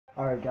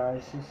Alright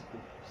guys, this is the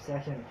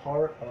second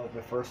part of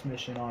the first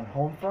mission on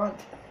Homefront.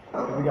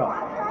 Here we go.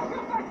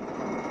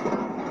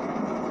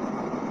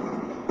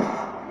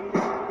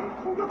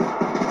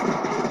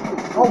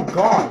 Oh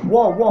god!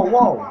 Whoa, whoa,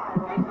 whoa!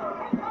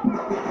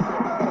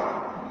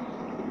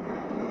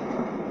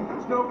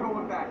 There's no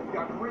going back. You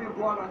got Korean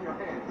blood on your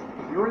hands.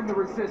 You're in the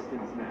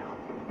resistance now.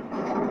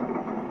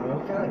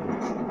 Okay.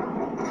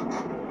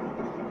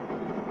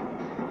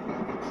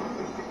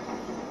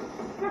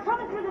 They're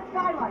coming through the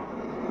skylight.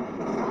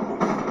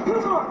 Two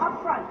more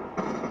up front.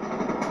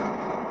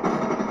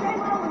 Stay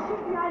low and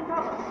keep behind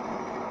cover.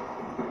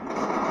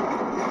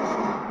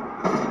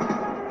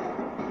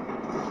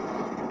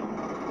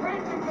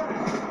 Racing back!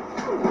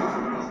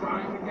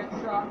 Trying to get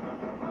shot?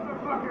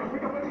 Motherfucker,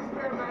 pick up any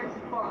spare mags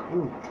you find.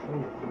 Ooh.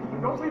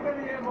 Don't leave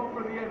any ammo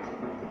for the enemy.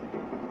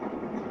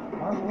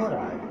 Why would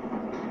I?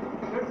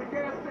 There's a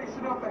gas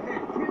station up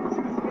ahead. Kids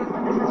choose the best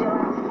position.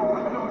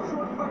 I know a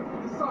shortcut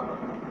through the summer.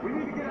 We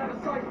need to get out of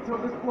sight until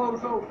this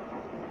blows over.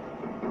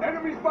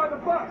 Enemies by the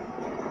bus!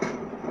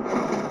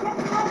 Get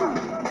cover.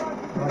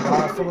 Oh my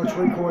god, so much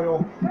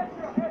recoil.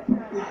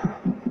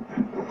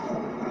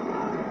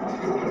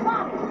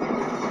 Got it.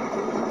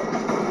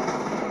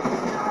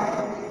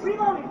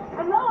 Reloading.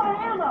 I'm low on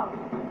ammo.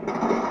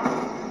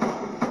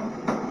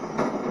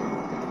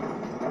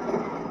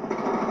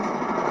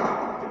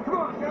 Come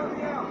on, down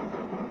the alley.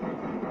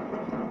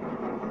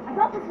 I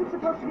thought this was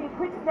supposed to be a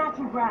quick snatch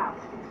and grab.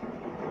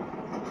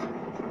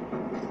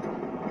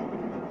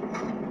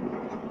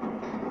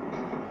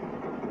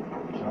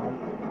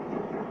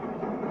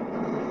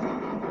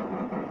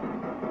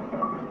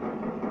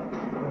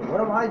 What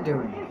am I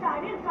doing?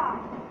 Inside.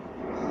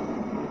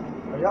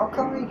 Are y'all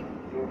coming?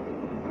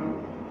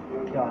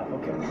 Yeah,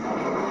 okay.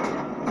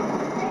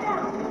 Stay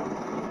down.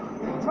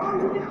 Trying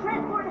to get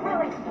transport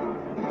heli.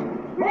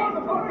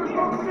 Motherfuckers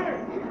over there!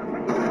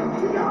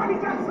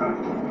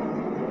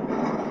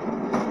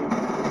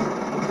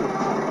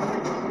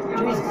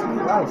 Jesus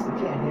Christ, I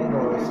can't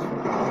handle this.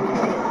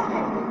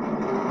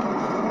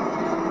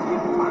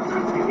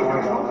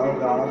 Oh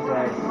god, I'm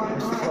dead.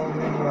 There's so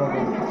many of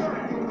them.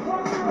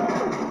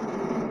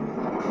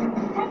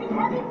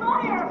 Heavy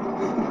fire!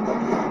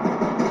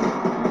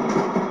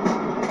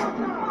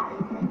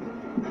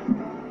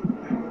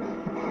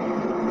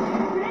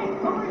 Grenade,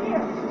 over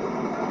here!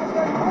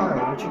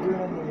 Alright, what you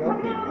doing in the Coming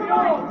open? in on the We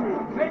all right!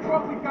 do! Take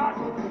what we got!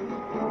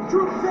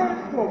 Troop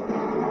transport!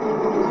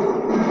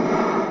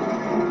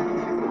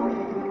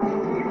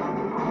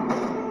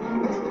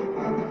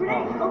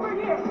 Grenade, over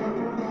here!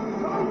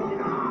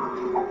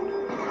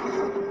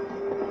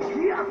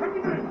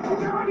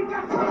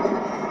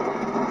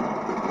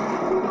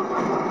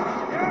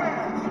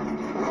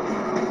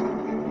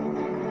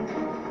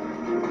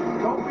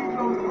 Don't leave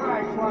those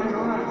frags flying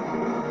around.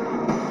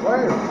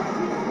 Where?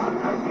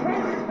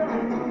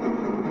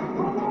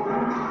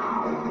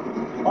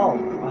 Oh,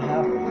 I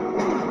have it.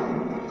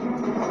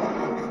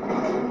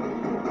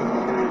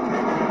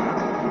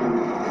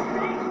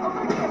 Grenade,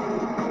 over here!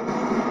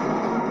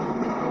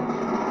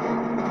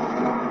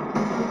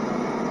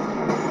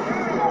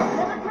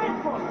 Another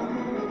transport!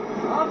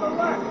 On the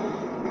left!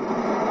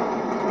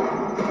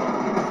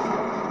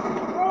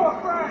 Throw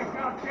a frag,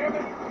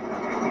 goddammit!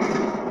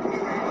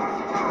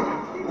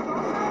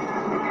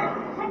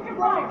 Take your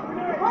fire!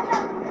 Watch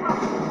out for the top!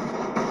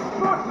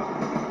 Fuck them!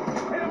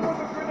 Hit him with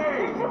a There's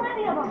grenade! too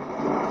many of them!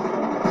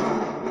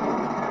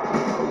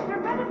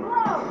 They're gonna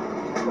blow!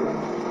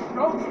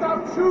 Don't stop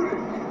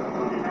shooting!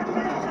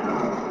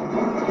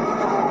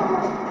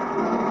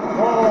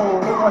 Whoa,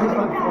 why am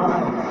I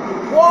flying?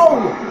 Whoa!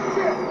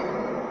 Shit!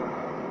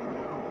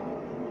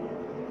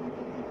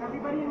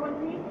 Everybody in one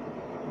piece?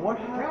 What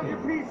Count your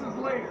happened? pieces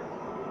later.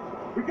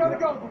 We gotta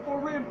go before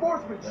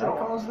reinforcements Did I show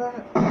up. cause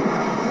that?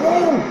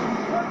 Whoa!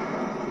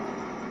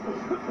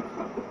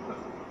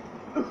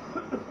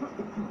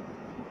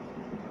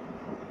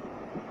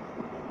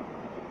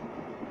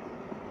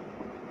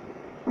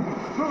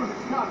 Boone,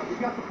 it's Connor. We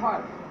got the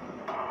pilot.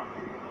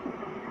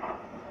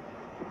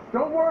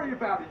 Don't worry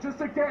about it.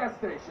 Just a gas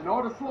station.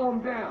 Ought to slow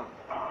him down.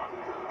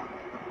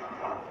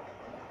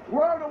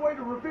 We're on our way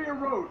to Revere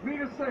Road.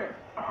 Meet us there.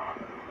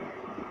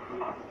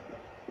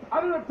 I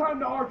don't have time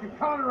to argue.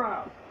 Connor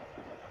out.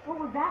 What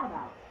was that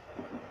about?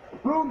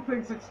 Boone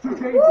thinks it's too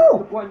dangerous Woo!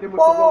 to blend in with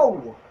Whoa! the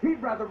locals.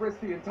 He'd rather risk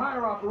the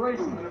entire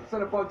operation than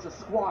upset a bunch of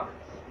squatters.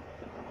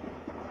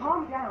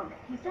 Calm down.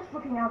 He's just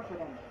looking out for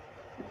them.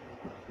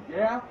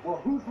 Yeah?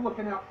 Well, who's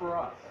looking out for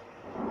us?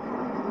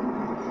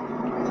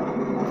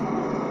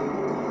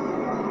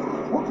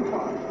 Hold your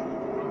fire.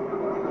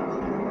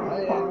 I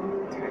am.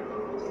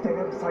 Stay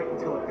out of sight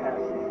until it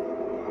passes.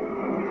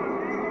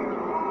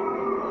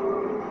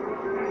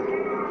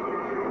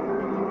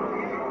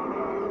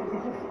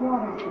 It's a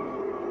squatter.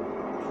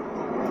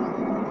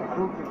 I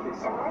don't think they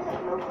saw us.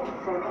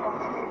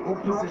 Hold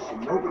position,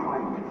 no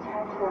climbing.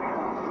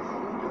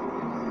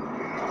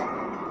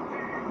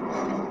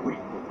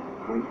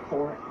 Wait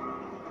for it.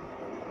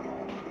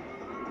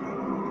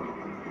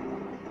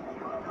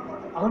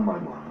 On my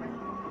mark.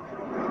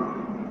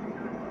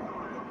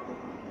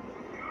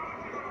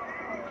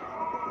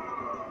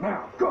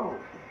 Now, go!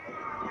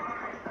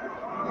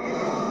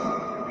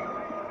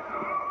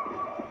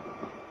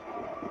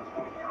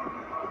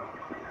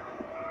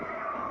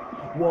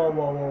 Whoa,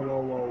 whoa, whoa,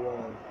 whoa, whoa,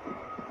 whoa.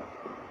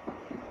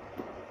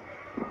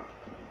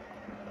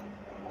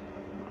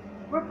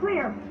 We're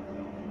clear.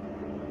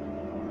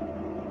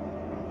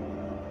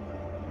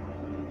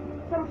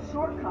 Some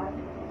shortcut.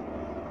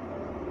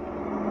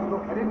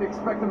 Look, I didn't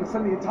expect them to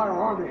send the entire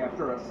army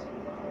after us.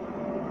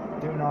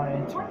 Do not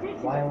enter. What did you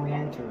Why are we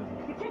expect? entering?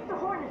 You kicked the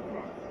hornet's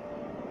nest.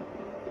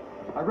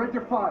 I read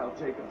your file,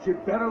 Jacob.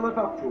 You'd better live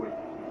up to it.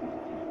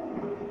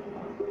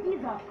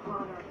 Ease up,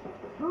 Connor.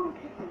 Boom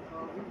chicken for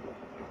a reason.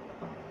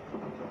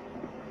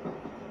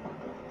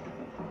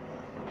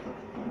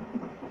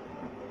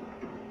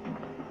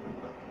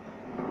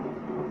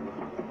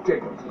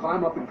 Jacobs,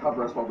 climb up and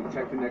cover us while we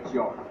check the next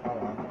yard. Oh,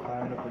 I'm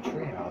climbing up a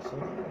treehouse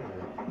over there.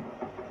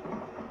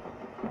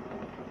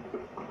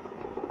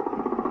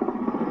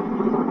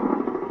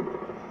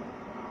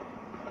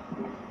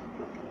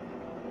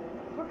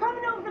 We're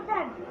coming over the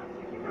fence.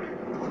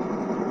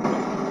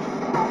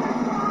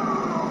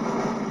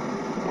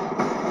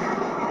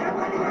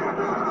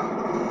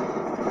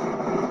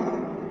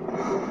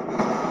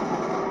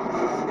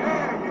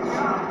 Yeah, you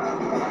got it.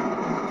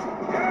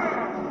 Yeah!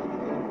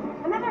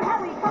 Another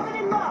heli coming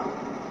in low.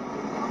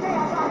 Okay,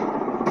 I got it.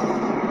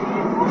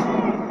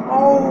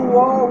 Oh,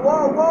 whoa,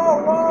 whoa, whoa,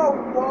 whoa,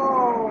 whoa!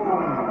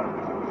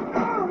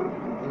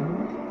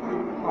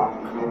 Oh,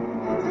 come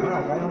on. I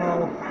don't know.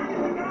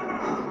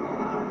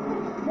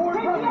 More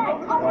coming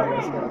over the Oh, I way!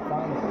 just gotta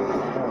find it.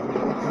 Oh,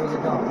 where's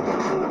it going?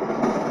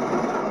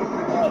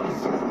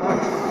 Jesus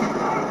Christ.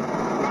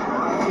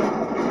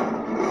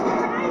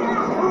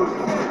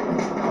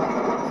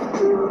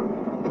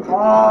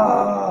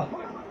 Ah!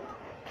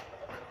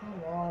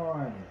 Come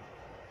on.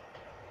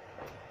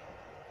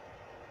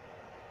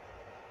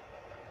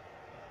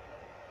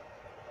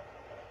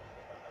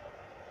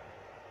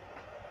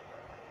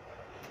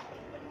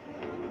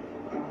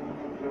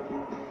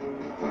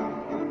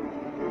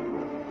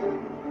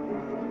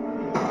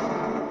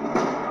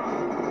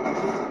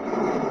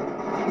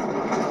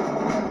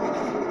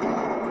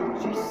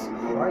 Jesus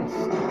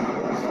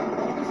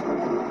Christ.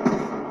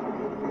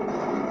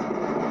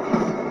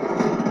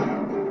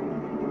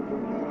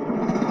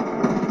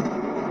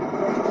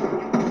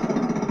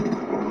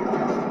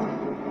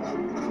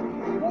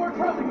 More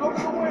coming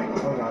over the way!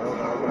 Oh God, oh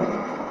God, oh God.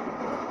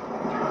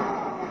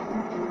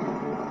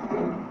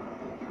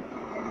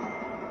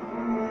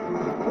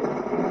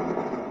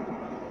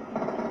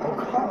 Oh,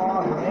 come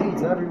on,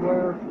 grenades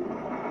everywhere.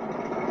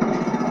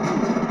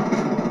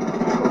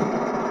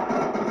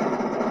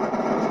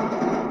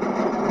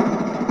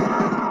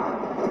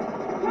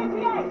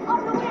 KPA,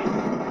 on the wing.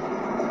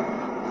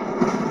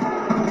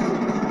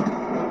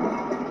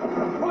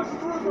 Push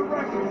through the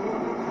wreckage!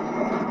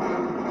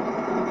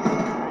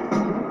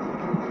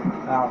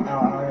 Ow, ow,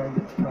 ow, I gotta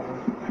get to cover.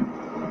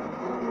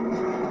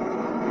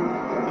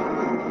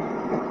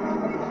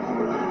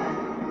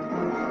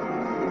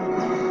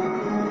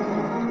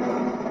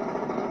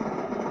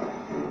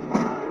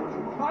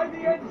 By the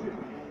engine!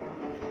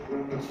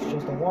 This is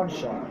just a one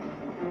shot.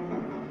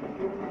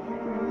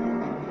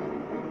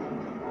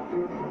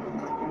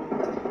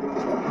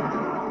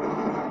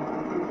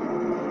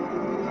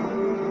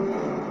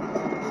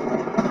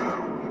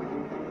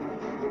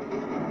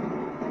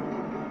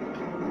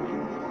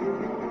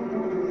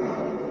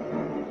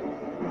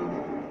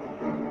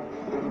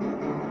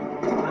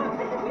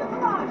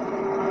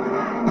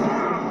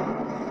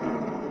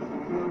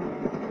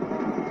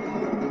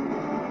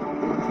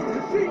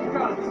 Machine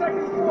gun,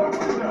 second floor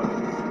window!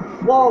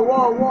 Whoa,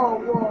 whoa, whoa,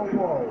 whoa,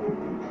 whoa.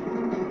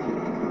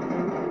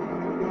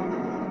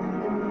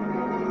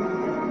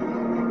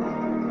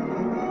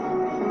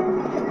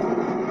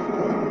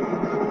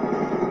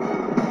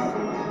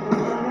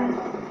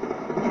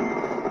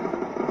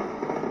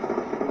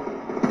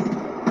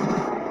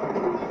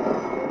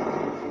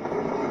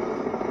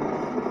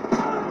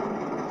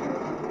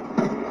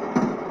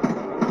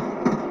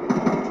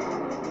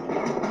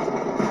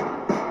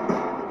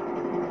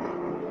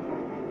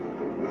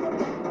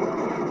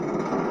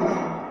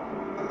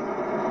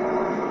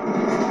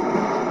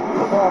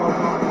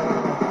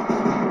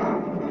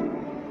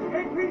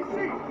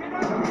 APC, get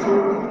out of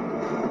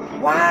here!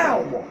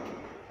 Wow!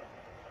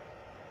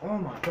 Oh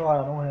my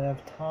God, I don't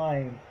have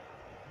time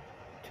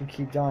to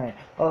keep dying.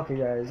 Okay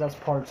guys, that's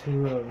part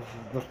 2 of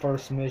the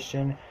first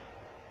mission.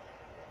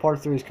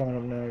 Part 3 is coming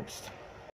up next.